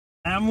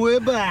And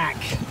we're back.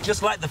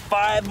 Just like the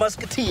Five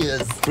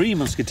Musketeers. Three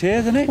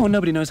Musketeers, isn't it? Well,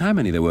 nobody knows how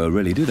many there were,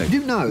 really, do they?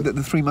 You do know that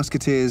the Three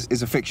Musketeers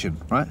is a fiction,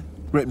 right?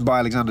 Written by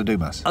Alexander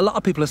Dumas. A lot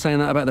of people are saying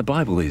that about the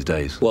Bible these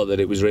days. What, that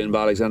it was written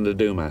by Alexander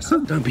Dumas?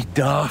 Don't be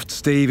daft,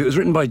 Steve. It was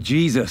written by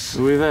Jesus.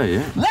 Are we there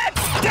yet?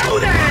 Let's do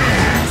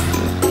this!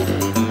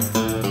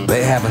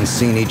 They haven't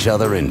seen each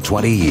other in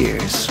 20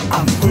 years.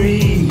 I'm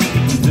free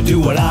to do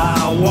what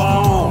I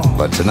want.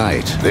 But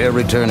tonight, they're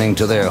returning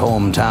to their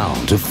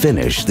hometown to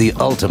finish the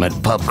ultimate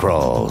pub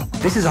crawl.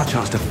 This is our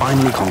chance to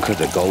finally conquer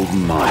the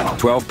Golden Mile.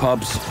 12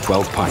 pubs,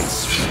 12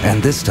 pints.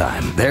 And this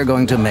time, they're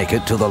going to make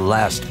it to the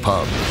last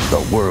pub, the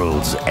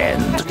World's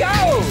End.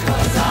 Go!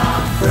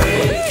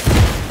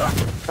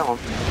 Come on.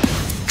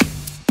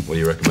 What do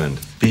you recommend?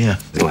 Beer.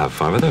 We'll have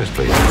 5 of those,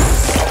 please.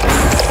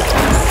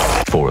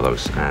 4 of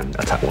those, and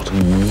a tap water.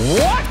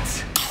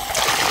 What?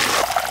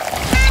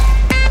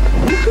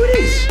 Look who it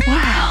is.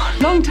 Wow,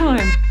 long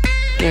time.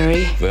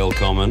 Gary.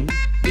 Welcome,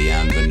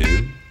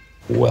 bienvenue,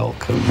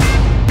 welcome.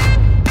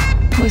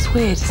 Well, it's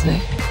weird, isn't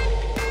it?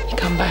 You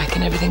come back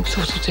and everything's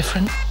sort of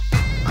different.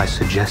 I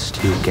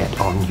suggest you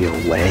get on your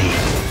way.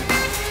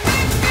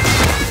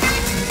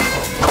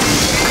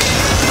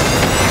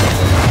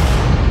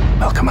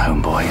 Welcome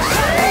home, boys.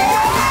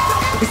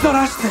 It's not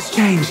us that's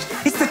changed.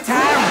 It's the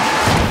town.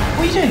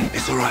 What are you doing?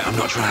 It's all right. I'm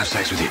not trying to have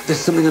sex with you. There's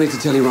something I need to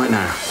tell you right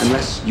now.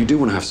 Unless you do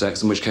want to have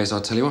sex, in which case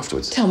I'll tell you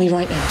afterwards. Tell me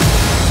right now.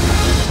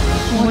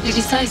 What did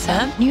he say,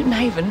 Sam? Newton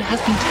Haven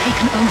has been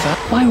taken over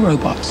by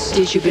robots.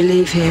 Did you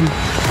believe him? We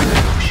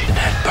should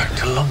head back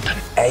to London.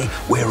 A,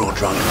 we're all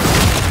drunk.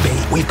 B,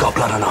 we've got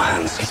blood on our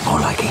hands. It's more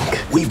like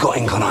ink. We've got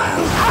ink on our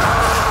hands.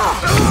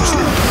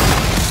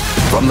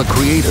 From the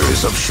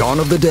creators of Shaun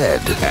of the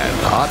Dead and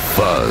Hot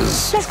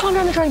Fuzz. Let's climb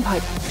down the drain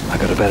pipe. I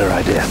got a better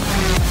idea.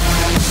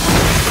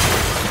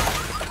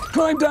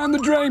 Climb down the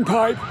drain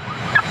pipe.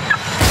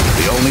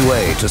 The only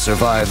way to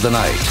survive the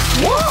night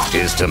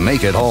is to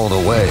make it all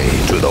the way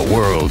to the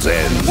World's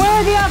End. Where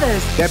are the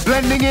others? They're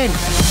blending in.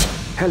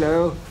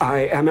 Hello,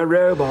 I am a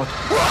robot.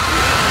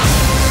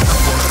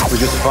 We're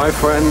just 5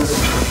 friends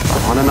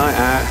on a night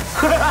out,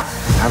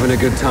 having a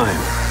good time.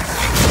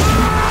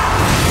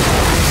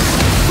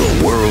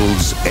 The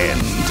World's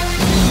End.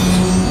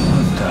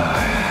 What the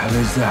hell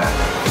is that?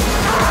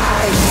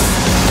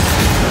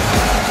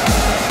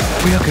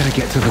 We are going to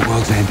get to the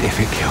World's End if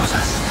it kills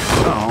us.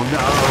 Oh,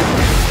 no.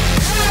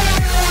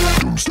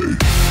 Doomsday.